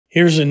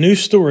Here's a new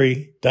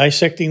story,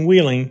 Dissecting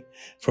Wheeling,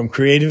 from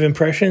Creative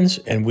Impressions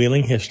and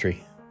Wheeling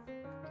History.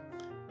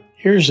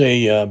 Here's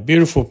a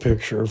beautiful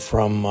picture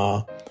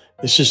from,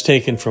 this is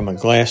taken from a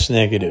glass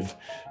negative,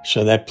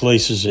 so that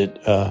places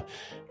it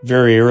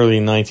very early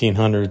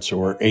 1900s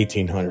or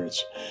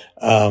 1800s.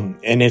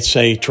 And it's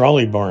a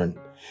trolley barn.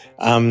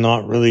 I'm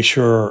not really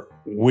sure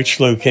which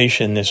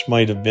location this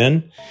might have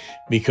been,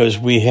 because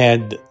we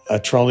had a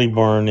trolley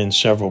barn in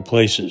several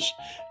places.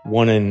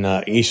 One in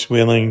East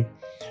Wheeling,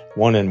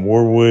 one in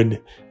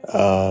Warwood,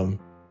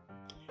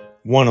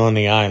 one on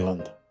the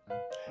island.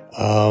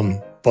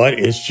 But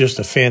it's just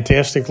a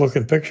fantastic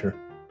looking picture.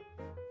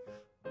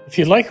 If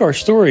you like our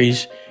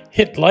stories,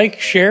 hit like,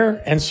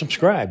 share, and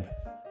subscribe.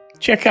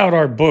 Check out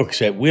our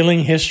books at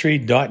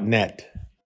wheelinghistory.net.